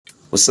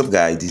What's up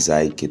guys, this is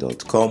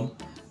IK.com.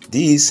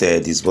 This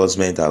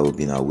disbursement I have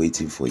been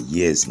awaiting for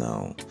years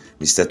now.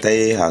 Mr.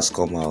 Taye has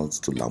come out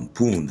to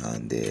lampoon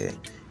and air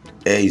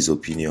his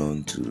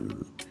opinion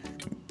to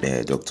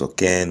Dr.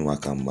 Ken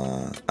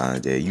Wakama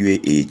and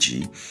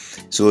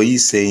UAAG. So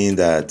he's saying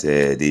that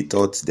they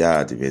thought they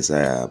are the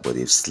Messiah, but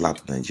they've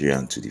slapped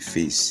Nigerians to the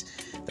face.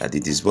 That the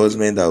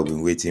disbursement that we've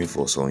been waiting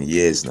for some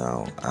years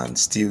now, and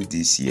still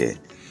this year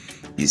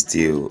is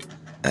still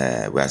we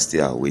are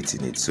still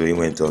awaiting it. So he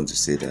went on to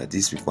say that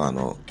these people are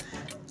not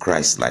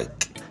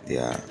Christ-like, they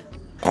are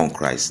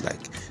un-Christ-like.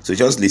 So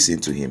just listen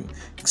to him.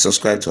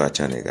 Subscribe to our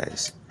channel,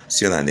 guys.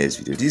 See you on our next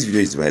video. This video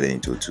is divided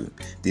into two.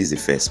 This is the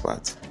first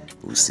part.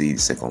 We'll see the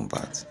second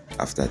part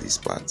after this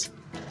part.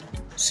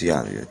 See you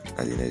at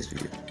the next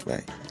video.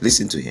 Bye.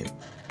 Listen to him.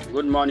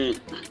 Good morning,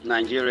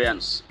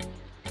 Nigerians.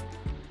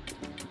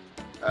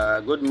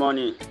 Good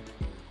morning,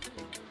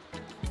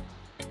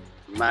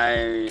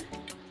 my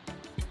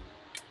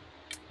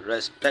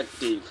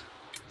respective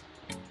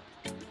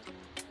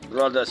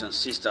brothers and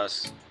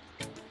sisters,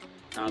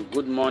 and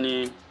good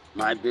morning,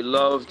 my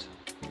beloved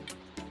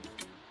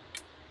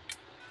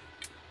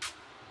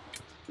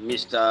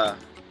Mr.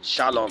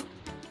 Shalom.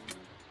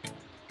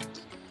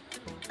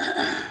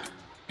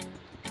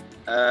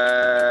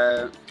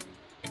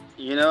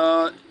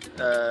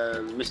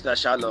 Mr.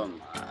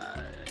 Shalom,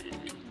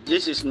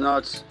 this is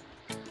not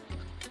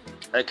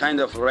a kind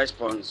of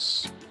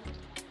response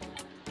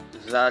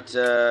that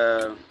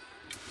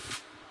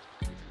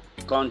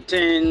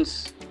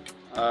contains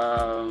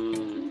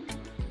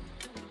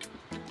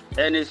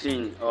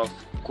anything of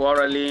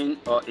quarreling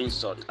or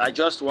insult. I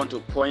just want to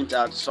point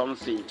out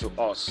something to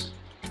us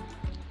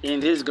in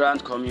this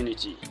grant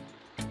community.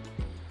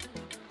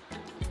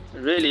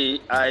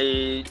 Really,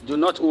 I do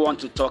not want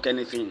to talk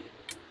anything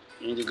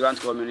in the grant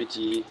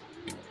community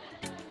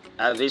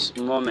at this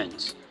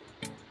moment.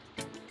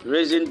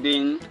 Reason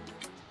being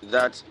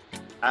that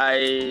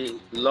I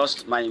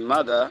lost my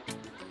mother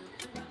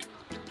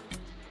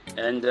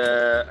and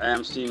I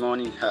am still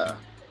mourning her.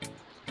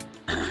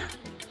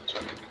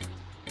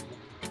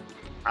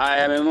 I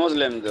am a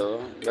Muslim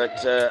though,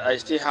 but I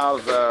still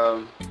have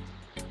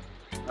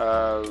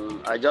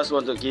I just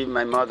want to give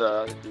my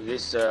mother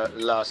this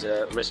last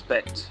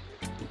respect.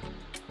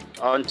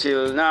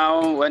 Until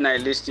now, when I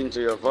listen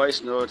to your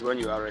voice note, when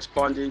you are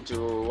responding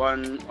to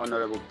one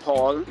Honorable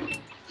Paul,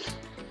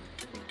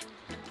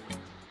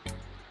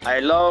 I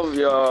love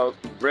your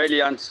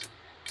brilliant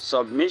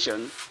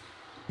submission,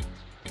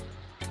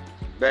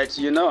 but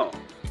you know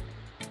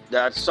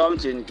that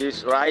something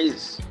gives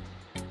rise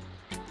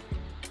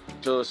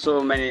to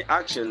so many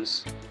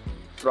actions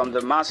from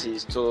the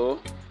masses to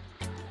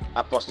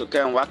Apostle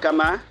Ken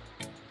Wakama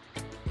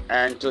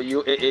and to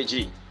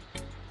UAAG.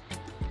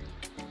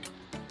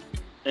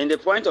 In the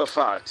point of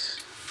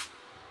fact,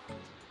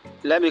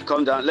 let me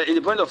come down. In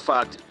the point of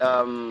fact,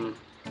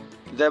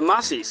 the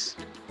masses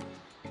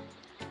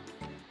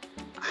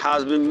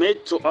has been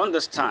made to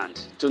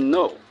understand, to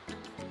know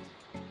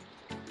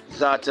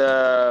that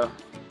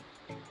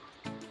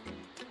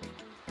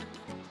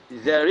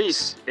there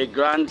is a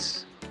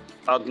grant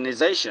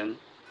organization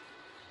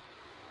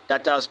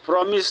that has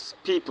promised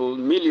people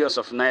millions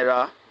of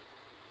naira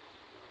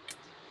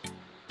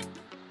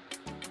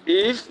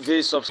if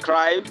they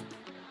subscribe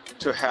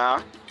to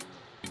her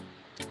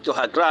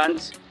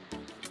grant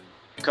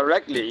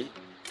correctly.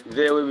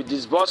 They will be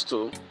disbursed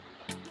to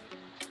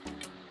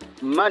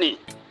money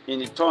in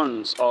the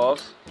tons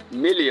of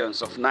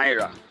millions of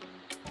naira.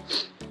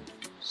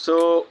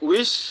 So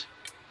wish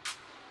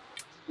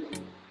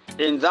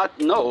in that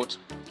note,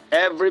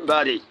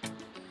 everybody,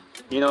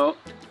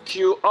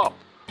 queue up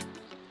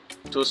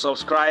to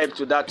subscribe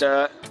to that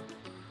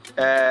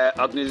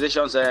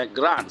organization's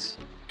grants.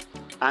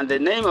 And the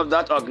name of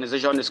that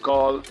organization is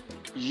called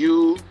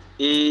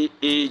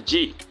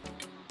UAAG.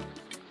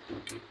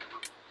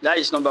 That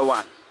is number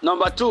one.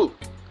 Number two,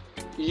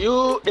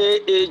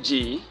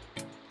 UAAG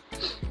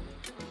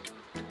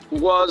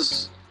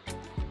was,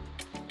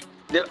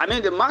 the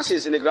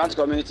masses in the grant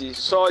community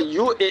saw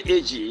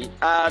UAAG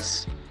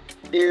as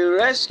a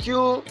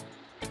rescue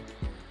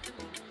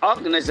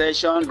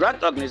organization,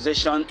 grant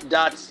organization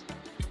that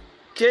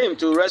came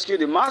to rescue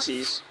the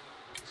masses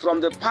from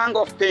the pang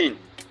of pain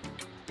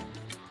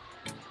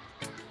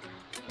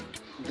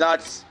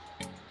that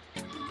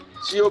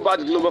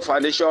COMRADE Global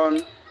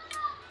Foundation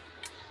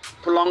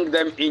plunged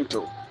them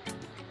into.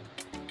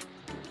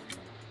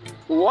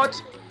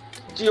 What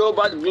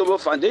COMRADE Global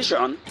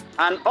Foundation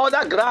and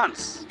other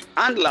grants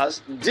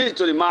handlers did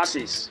to the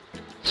masses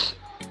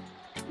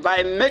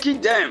by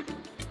making them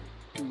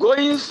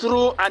going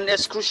through an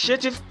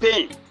excruciating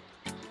pain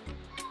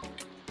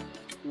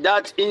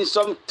that in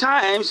some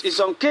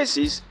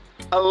cases,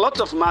 a lot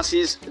of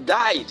masses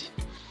died.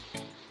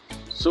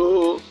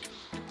 So,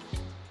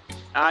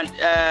 and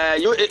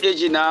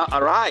UAAG now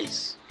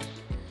arise.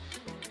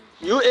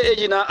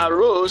 UAAG now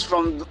arose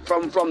from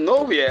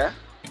nowhere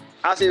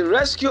as a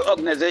rescue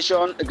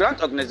organization, a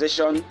grant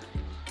organization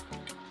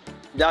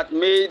that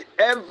made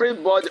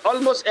everybody,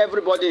 almost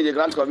everybody in the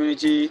grant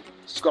community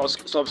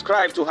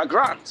subscribe to her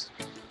grant.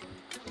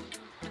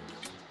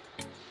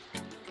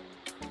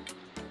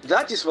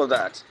 That is for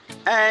that.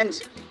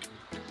 And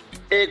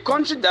a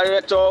country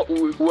director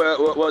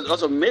was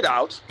also made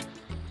out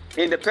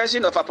in the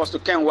person of Apostle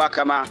Ken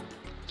Wakama.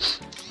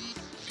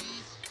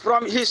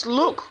 From his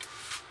look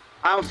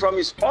and from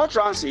his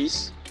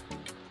utterances,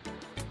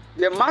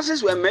 the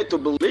masses were made to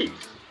believe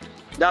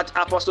that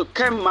Apostle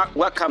Ken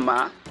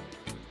Wakama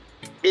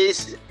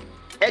is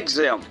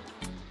exiled,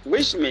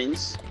 which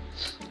means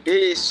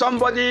he is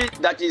somebody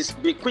that is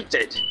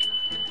bequeathed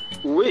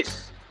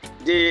with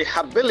the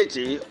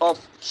ability of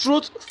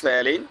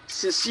truth-telling,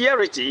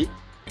 sincerity,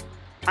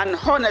 and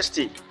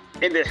honesty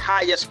in the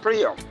highest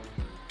prayer.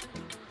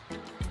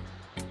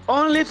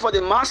 Only for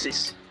the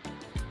masses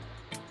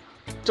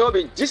to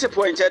be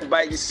disappointed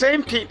by the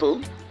same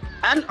people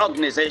and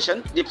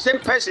organization, the same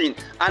person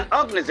and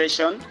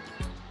organization,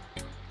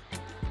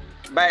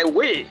 by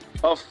way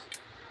of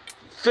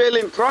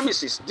failing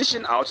promises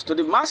dishing out to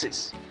the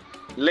masses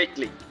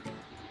lately.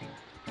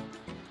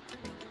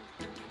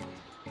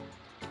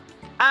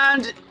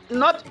 And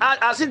not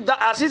as if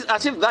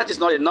that is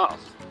not enough.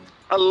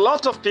 A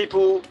lot of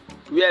people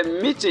were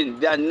meeting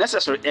their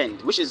necessary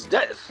end, which is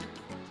death,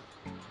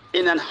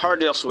 in an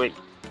horrendous way,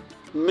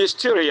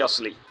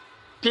 mysteriously.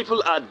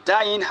 People are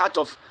dying out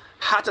of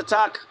heart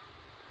attack.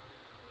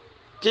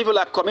 People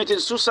are committing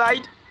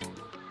suicide.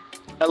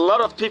 A lot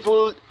of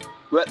people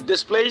were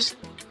displaced.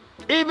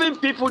 Even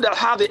people that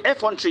have the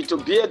effrontery to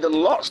bear the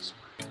loss,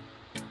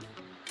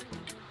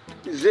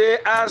 they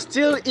are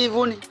still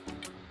even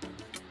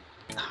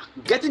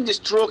getting the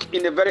stroke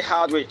in a very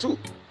hard way too,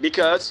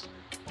 because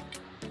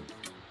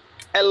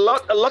a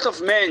lot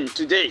of men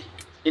today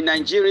in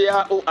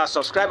Nigeria who are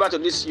subscribers to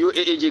this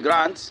UAAG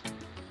grant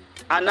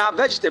are now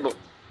vegetable.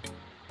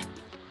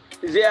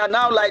 They are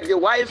now like the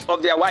wife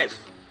of their wife,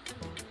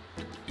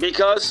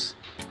 because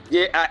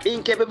they are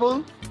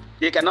incapable.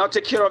 They cannot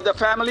take care of their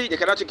family. They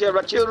cannot take care of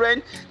their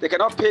children. They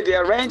cannot pay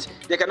their rent.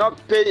 They cannot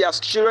pay their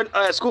children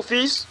school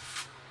fees.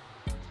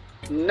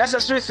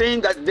 Necessary thing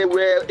that they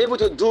were able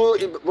to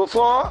do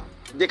before,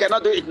 they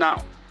cannot do it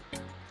now.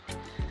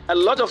 A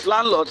lot of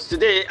landlords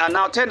today are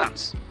now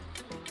tenants.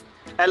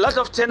 A lot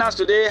of tenants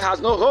today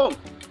has no home.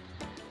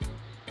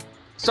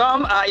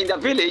 Some are in the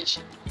village,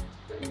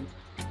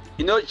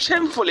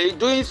 shamefully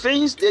doing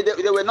things they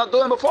were not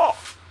doing before.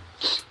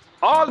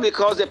 All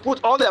because they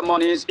put all their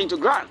monies into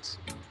grants.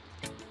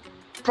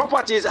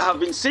 Properties have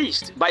been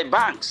seized by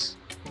banks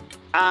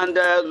and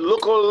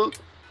local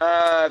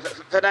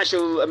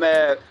financial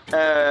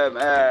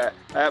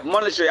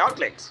monetary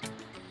outlets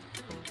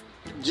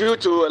due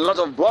to a lot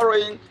of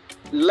borrowing,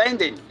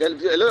 lending. A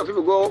lot of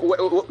people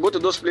go to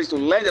those places to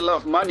lend a lot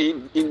of money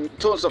in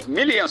terms of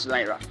millions of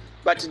naira,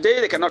 but today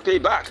they cannot pay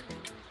back,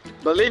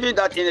 believing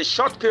that in a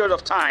short period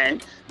of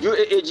time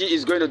UAAG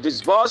is going to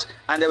disburse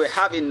and they will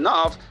have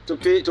enough to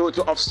pay to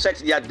offset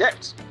their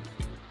debt.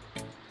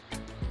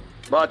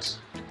 But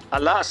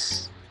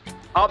alas,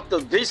 up to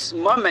this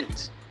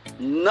moment,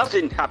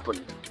 nothing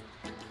happened.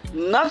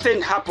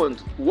 Nothing happened.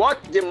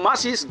 What the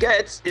masses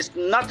get is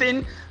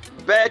nothing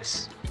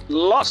but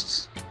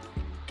lost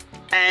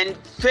and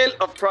fail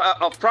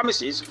of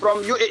promises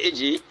from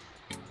UAAG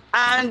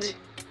and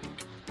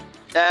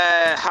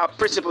her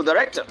principal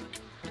director.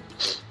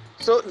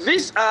 So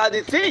these are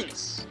the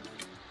things.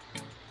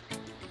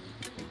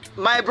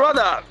 My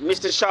brother,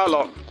 Mr.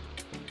 Shalom,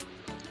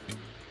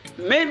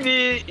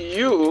 maybe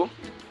you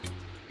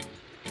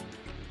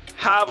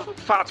have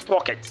fat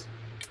pockets.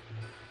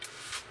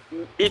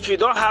 If you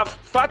don't have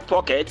fat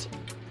pocket,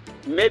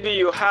 maybe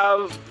you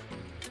have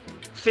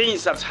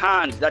things at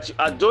hand that you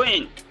are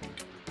doing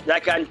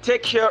that can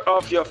take care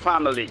of your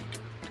family.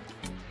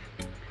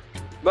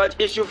 But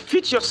if you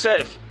fit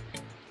yourself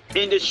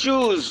in the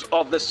shoes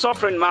of the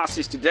suffering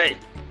masses today,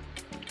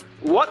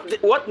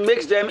 what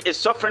makes them a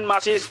suffering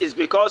masses is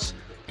because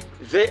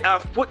they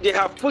have put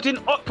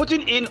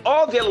in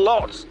all their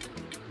loss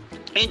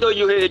into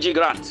UAAG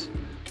grant,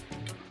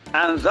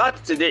 and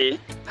that today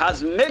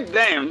has made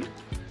them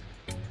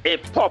a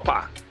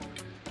pauper.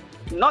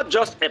 Not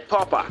just a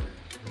pauper,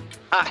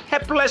 a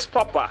helpless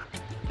pauper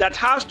that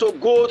has to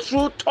go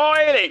through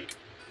toiling,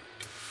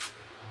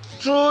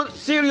 through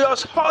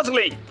serious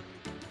hustling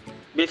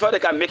before they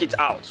can make it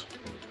out.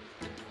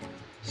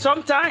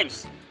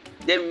 Sometimes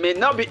they may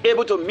not be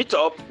able to meet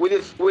up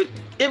with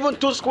even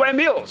 2 square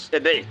meals a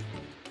day.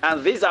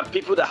 And these are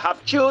people that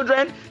have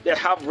children, they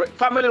have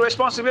family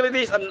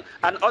responsibilities and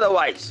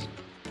otherwise.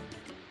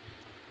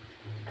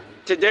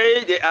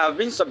 Today they have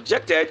been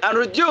subjected and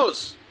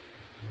reduced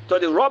to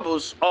the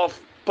rubbles of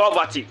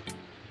poverty.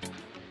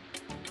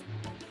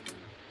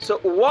 So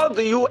what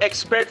do you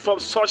expect from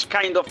such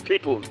kind of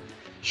people?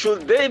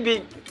 Should they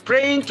be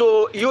praying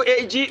to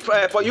UAAG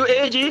for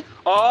UAAG,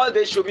 or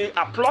they should be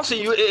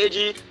applauding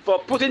UAAG for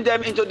putting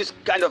them into this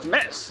kind of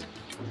mess?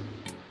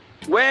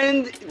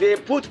 When they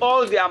put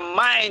all their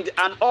mind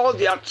and all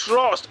their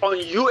trust on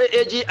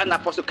UAAG and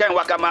Apostle Ken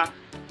Wakama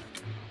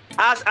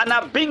as an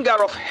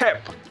abinger of help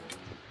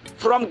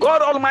from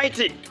God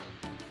Almighty,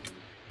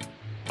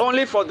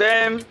 only for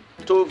them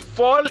to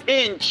fall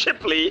in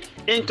cheaply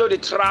into the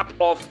trap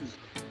of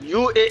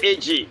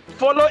UAAG,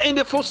 follow in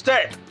the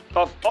footsteps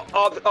of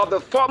the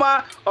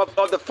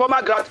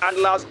former grant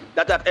handlers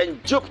that have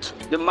enjoined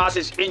the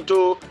masses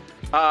into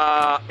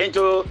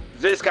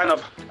this kind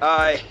of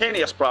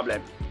heinous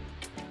problem.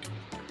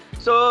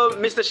 So,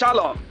 Mr.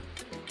 Shalom,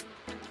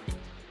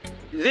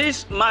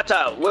 this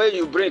matter where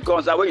you bring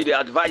concern, where you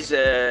advise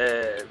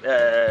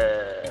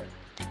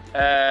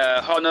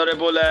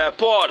Honorable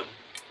Paul,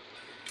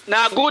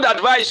 now good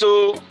advice,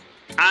 so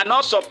I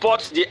not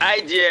support the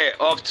idea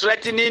of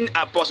threatening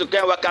Apostle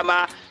Ken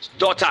Wakama's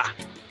daughter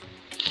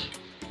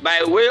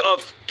by way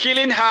of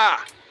killing her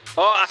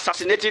or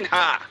assassinating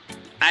her.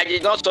 I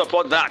did not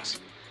support that.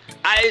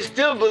 I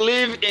still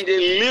believe in the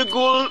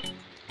legal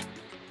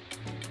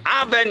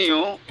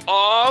avenue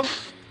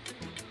of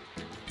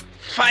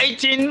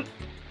fighting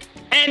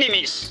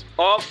enemies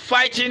or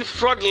fighting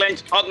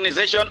fraudulent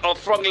organization or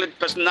fraudulent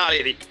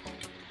personality.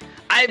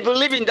 I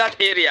believe in that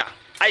area.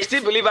 I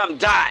still believe I'm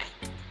die.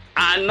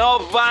 I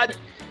never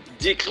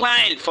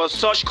decline for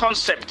such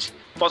concept,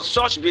 for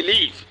such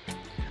belief.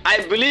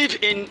 I believe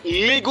in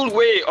legal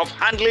way of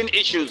handling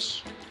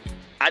issues.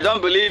 I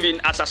don't believe in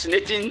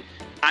assassinating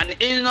an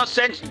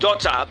innocent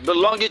daughter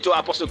belonging to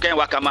Apostle Ken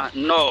Wakama.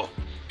 No.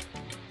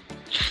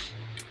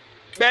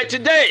 But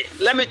today,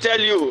 let me tell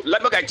you,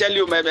 Mr.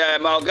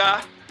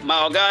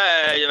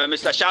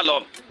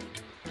 Shalom,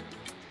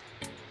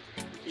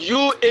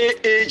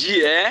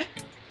 UAAG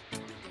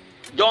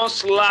don't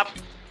slap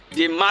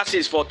the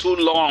masses for too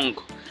long,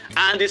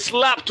 and the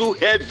slap too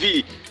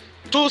heavy,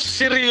 too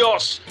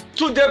serious,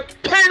 too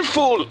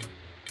painful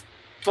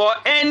for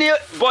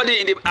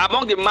anybody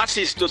among the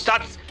masses to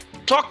start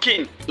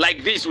talking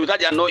like this without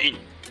their knowing.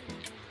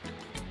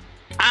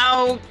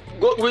 And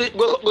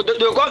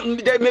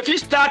they may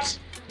start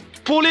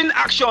pulling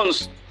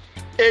actions,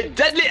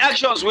 deadly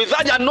actions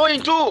without their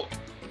knowing too.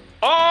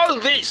 All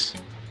this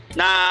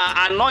now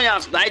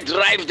annoyance that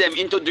drive them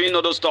into doing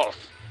all those stuff.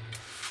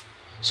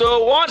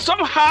 So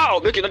somehow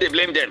they cannot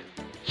blame them.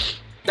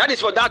 That is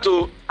for that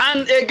too.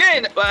 And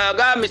again,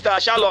 Mr.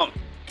 Shalom,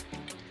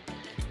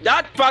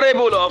 that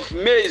parable of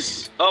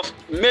maize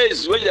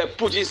which they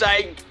put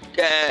inside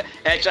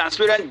a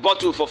transparent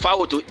bottle for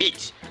fowl to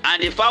eat,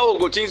 and the fowl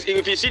go think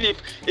if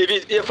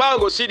the fowl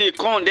go see the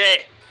corn there,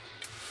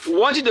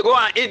 wanting to go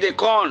and eat the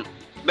corn,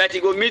 but he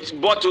go meet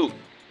bottle.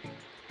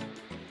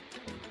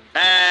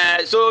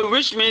 So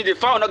which means the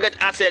fowl not get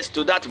access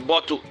to that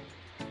bottle.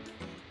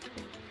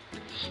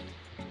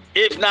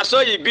 If na so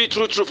it be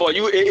true for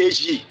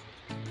UAAG,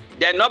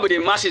 then nobody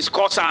masses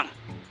cause am.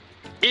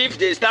 If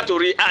they start to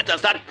react and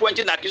start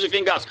pointing accusing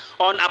fingers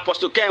on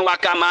Apostle Ken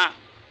Wakama,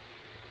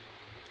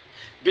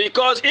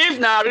 because if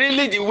na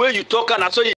really the way you talk and so